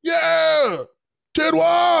 woo, yeah,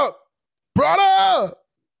 Tidwap, brother.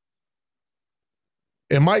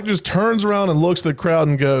 And Mike just turns around and looks at the crowd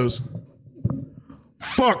and goes,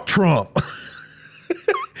 fuck Trump.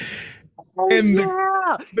 And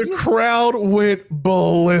the crowd went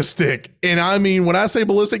ballistic. And I mean, when I say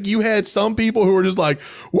ballistic, you had some people who were just like,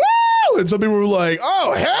 woo! And some people were like,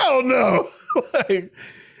 oh, hell no. Like,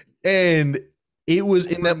 and it was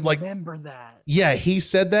in that, like, remember that. Yeah, he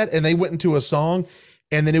said that, and they went into a song,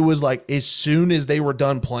 and then it was like, as soon as they were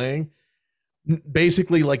done playing,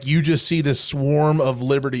 basically, like, you just see this swarm of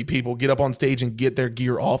Liberty people get up on stage and get their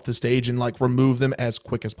gear off the stage and like remove them as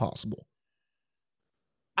quick as possible.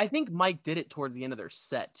 I think Mike did it towards the end of their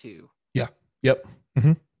set too. Yeah. Yep.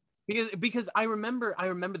 Mm-hmm. Because I remember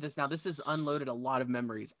this now. This has unloaded a lot of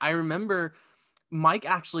memories. I remember Mike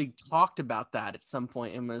actually talked about that at some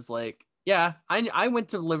point and was like, yeah, I went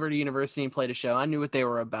to Liberty University and played a show. I knew what they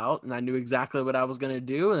were about, and I knew exactly what I was going to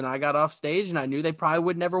do. And I got off stage, and I knew they probably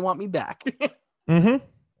would never want me back. Mm-hmm.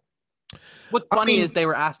 What's funny is they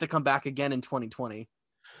were asked to come back again in 2020.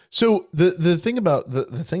 So the thing about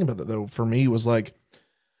the thing about that though for me was like,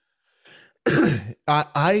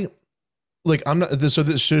 I like I'm not this. So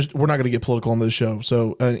this just, we're not going to get political on this show.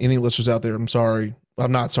 So any listeners out there, I'm sorry.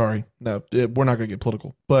 I'm not sorry. No, we're not going to get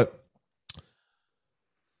political. But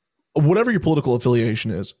whatever your political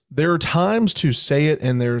affiliation is, there are times to say it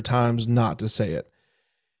and there are times not to say it.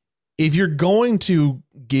 If you're going to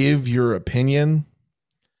give your opinion,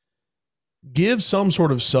 give some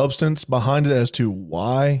sort of substance behind it as to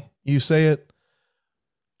why you say it.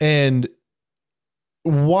 And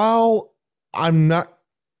while I'm not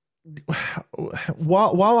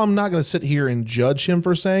going to sit here and judge him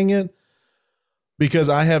for saying it, because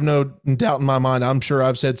I have no doubt in my mind, I'm sure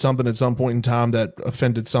I've said something at some point in time that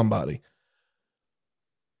offended somebody.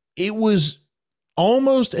 It was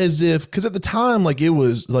almost as if, because at the time, like, it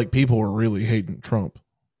was like people were really hating Trump.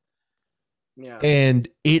 Yeah. And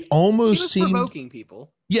it almost seemed provoking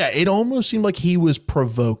people. Yeah, it almost seemed like he was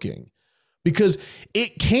provoking because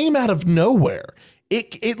it came out of nowhere.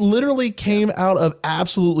 It literally came out of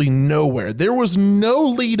absolutely nowhere. There was no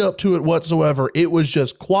lead up to it whatsoever. It was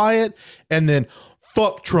just quiet and then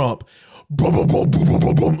fuck Trump. Boom, boom, boom, boom,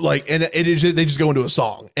 boom, boom. Like, and they just go into a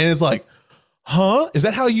song. And it's like, huh? Is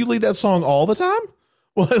that how you lead that song all the time?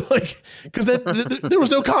 Well, like, because there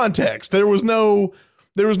was no context. There was no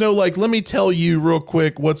like, let me tell you real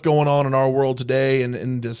quick what's going on in our world today and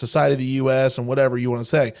in the society of the U.S. and whatever you want to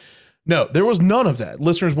say. No, there was none of that.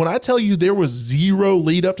 Listeners, when I tell you there was zero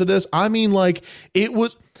lead up to this, I mean like it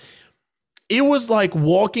was like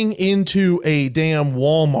walking into a damn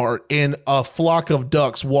Walmart and a flock of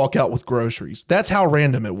ducks walk out with groceries. That's how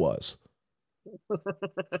random it was.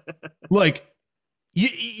 Like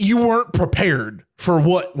you weren't prepared for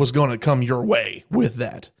what was going to come your way with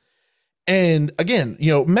that. And again,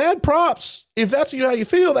 you know, mad props. If that's how you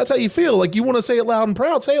feel, that's how you feel. Like you want to say it loud and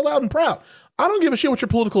proud, say it loud and proud. I don't give a shit what your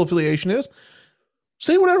political affiliation is.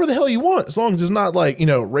 Say whatever the hell you want, as long as it's not like, you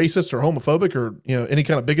know, racist or homophobic or, you know, any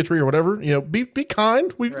kind of bigotry or whatever. You know, be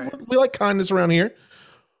kind. We like kindness around here.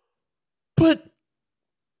 But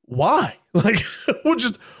why? Like,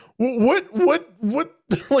 what,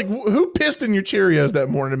 like, who pissed in your Cheerios that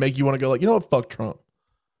morning to make you want to go like, you know what, fuck Trump?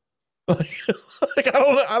 Like,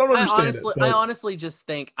 I don't understand I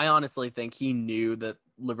honestly think he knew that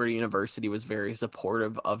Liberty University was very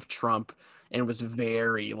supportive of Trump and was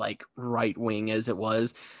very like right wing as it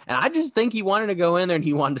was. And I just think he wanted to go in there and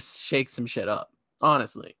he wanted to shake some shit up.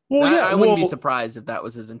 Honestly. Well, yeah, I wouldn't be surprised if that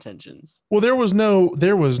was his intentions. Well, there was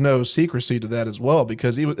no secrecy to that as well,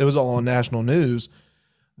 because it was all on national news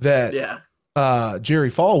that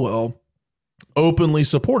Jerry Falwell openly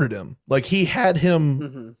supported him. Like he had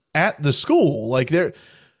him at the school. Like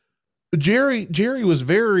Jerry was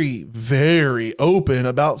very, very open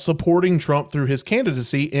about supporting Trump through his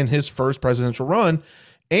candidacy in his first presidential run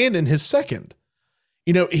and in his second.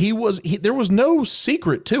 You know, there was no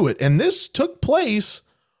secret to it. And this took place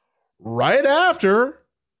right after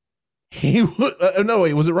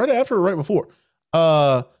was it right after or right before?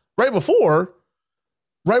 Right before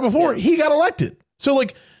he got elected. So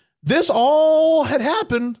like this all had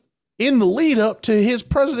happened in the lead up to his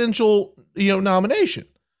presidential, you know, nomination.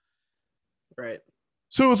 Right.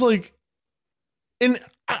 So it's like, and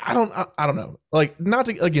I don't know, like, not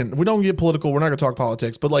to, again, we don't get political. We're not gonna talk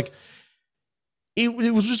politics, but like,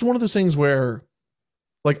 it was just one of those things where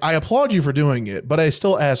like, I applaud you for doing it, but I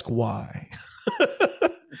still ask why.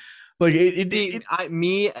 Like I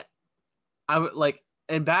would like,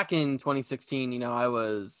 and back in 2016, you know, I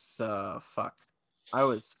was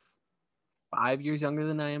 5 years younger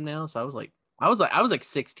than I am now. So I was like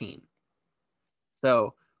 16.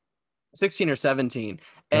 So 16 or 17.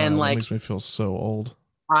 And like, that makes me feel so old.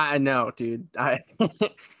 I know, dude. I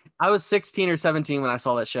was 16 or 17 when I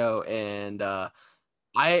saw that show. And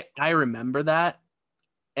I remember that.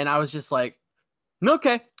 And I was just like,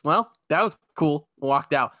 okay, well, that was cool.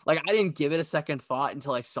 Walked out. Like, I didn't give it a second thought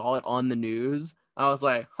until I saw it on the news. I was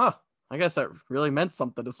like, I guess that really meant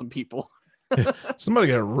something to some people. Somebody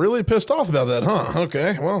got really pissed off about that, huh?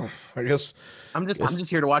 Okay, well, I guess I'm just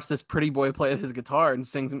here to watch this pretty boy play his guitar and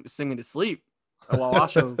sing me to sleep while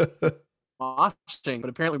watching. But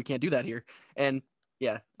apparently we can't do that here. And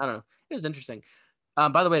yeah, I don't know. It was interesting.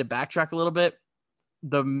 By the way, to backtrack a little bit,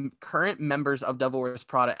 the current members of Devil Wears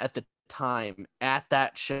Prada at the time at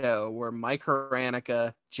that show were Mike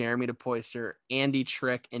Haranica, Jeremy DePoyster, Andy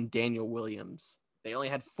Trick, and Daniel Williams. They only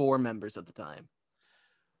had 4 members at the time.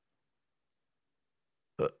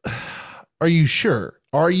 Are you sure?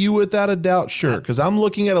 Are you without a doubt sure? Because I'm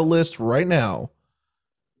looking at a list right now,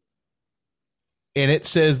 and it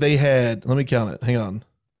says they had, let me count it. Hang on.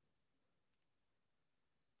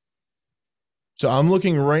 So I'm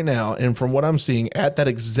looking right now, and from what I'm seeing at that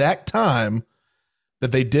exact time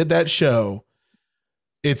that they did that show,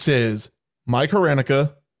 it says Mike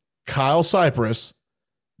Haranica, Kyle Cypress,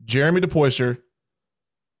 Jeremy DePoyster,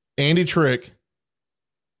 Andy Trick,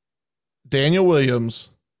 Daniel Williams,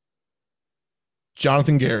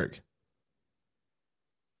 Jonathan Garrick.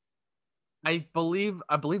 I believe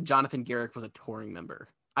Jonathan Garrick was a touring member.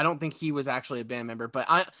 I don't think he was actually a band member, but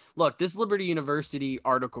look, this Liberty University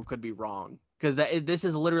article could be wrong, because this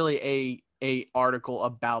is literally a article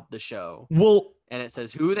about the show. Well, and it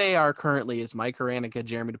says who they are currently is Mike Haranica,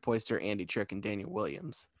 Jeremy DePoyster, Andy Trick, and Daniel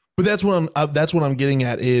Williams. But that's what I'm getting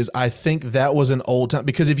at is I think that was an old time,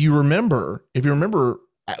 because if you remember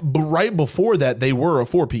right before that, they were a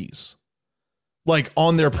 4-piece. Like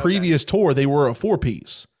on their previous tour, they were a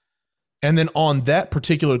 4-piece. And then on that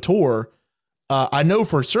particular tour, I know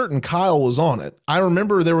for certain Kyle was on it. I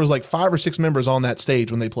remember there was like 5 or 6 members on that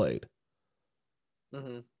stage when they played.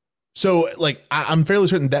 Mm-hmm. So like, I'm fairly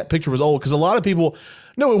certain that picture was old, because a lot of people,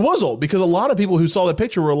 no, it was old, because a lot of people who saw that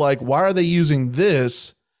picture were like, why are they using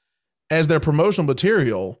this as their promotional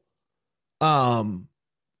material? I'm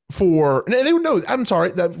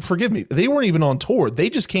sorry, forgive me. They weren't even on tour. They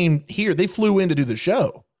just came here. They flew in to do the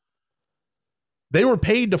show. They were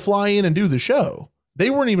paid to fly in and do the show. They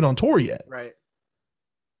weren't even on tour yet. Right.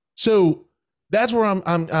 So that's where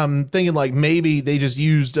I'm thinking like maybe they just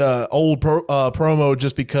used old promo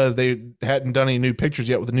just because they hadn't done any new pictures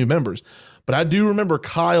yet with the new members. But I do remember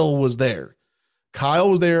Kyle was there. Kyle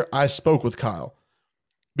was there. I spoke with Kyle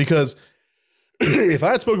because if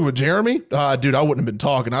I had spoken with Jeremy, dude, I wouldn't have been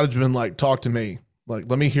talking. I'd have been like, talk to me. Like,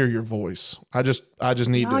 let me hear your voice. I just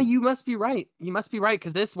need No, to. you must be right. You must be right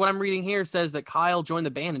because this, what I'm reading here, says that Kyle joined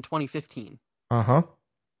the band in 2015. Uh-huh.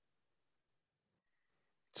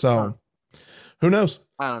 So who knows?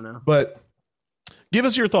 I don't know. But give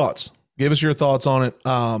us your thoughts. Give us your thoughts on it.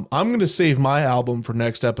 I'm going to save my album for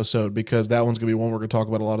next episode because that one's going to be one we're going to talk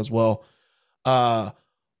about a lot as well.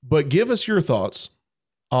 But give us your thoughts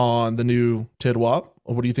on the new Tidwap.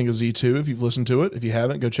 What do you think of Z2? If you've listened to it, if you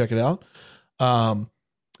haven't, go check it out. And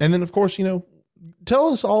then of course, tell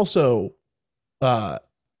us also,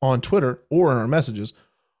 on Twitter or in our messages,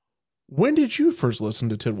 when did you first listen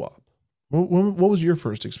to Tidwap? What was your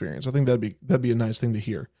first experience? I think that'd be a nice thing to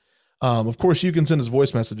hear. Of course, you can send us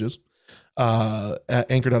voice messages at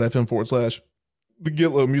anchor.fm/the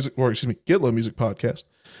Get Low Music, or excuse me, Get Low Music Podcast.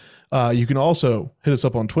 You can also hit us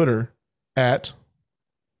up on Twitter at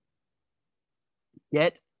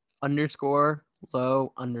Get_low_pod.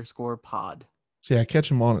 See, I catch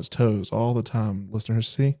him on his toes all the time, listeners.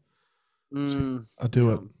 See, I do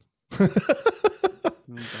it.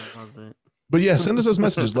 But yeah, send us those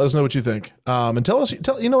messages. Let us know what you think. And tell us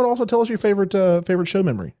your favorite show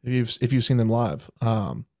memory if you've seen them live.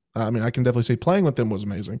 I mean, I can definitely say playing with them was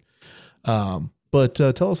amazing. But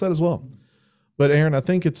tell us that as well. But Aaron, I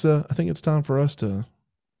think it's time for us to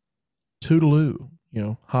toodaloo.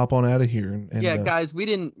 Hop on out of here. And yeah, guys, we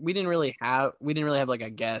didn't really have like a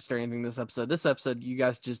guest or anything this episode. This episode, you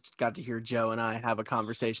guys just got to hear Joe and I have a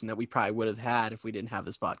conversation that we probably would have had if we didn't have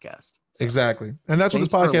this podcast. So, exactly. And that's what this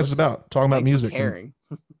podcast is about, talking about music. Caring.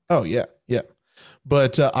 Oh, yeah. Yeah.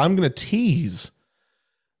 But I'm going to tease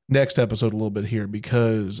next episode a little bit here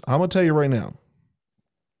because I'm going to tell you right now.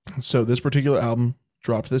 So this particular album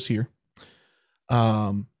dropped this year.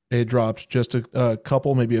 It dropped just a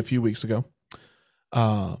couple, maybe a few weeks ago.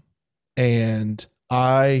 And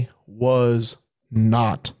I was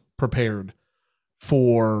not prepared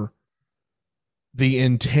for the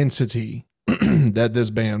intensity that this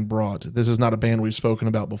band brought. This is not a band we've spoken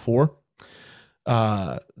about before.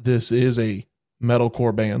 This is a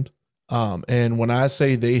metalcore band. And when I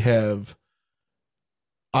say they have,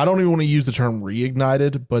 I don't even want to use the term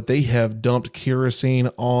reignited, but they have dumped kerosene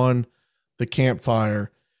on the campfire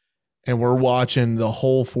and we're watching the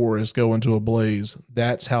whole forest go into a blaze.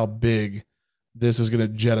 That's how big this is going to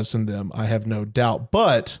jettison them. I have no doubt,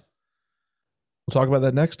 but we'll talk about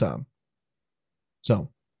that next time. So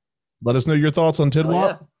let us know your thoughts on Tidwap.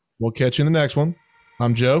 Yeah. We'll catch you in the next one.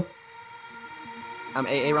 I'm Joe. I'm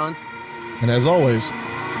Aaron. And as always,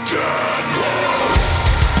 Tidwap!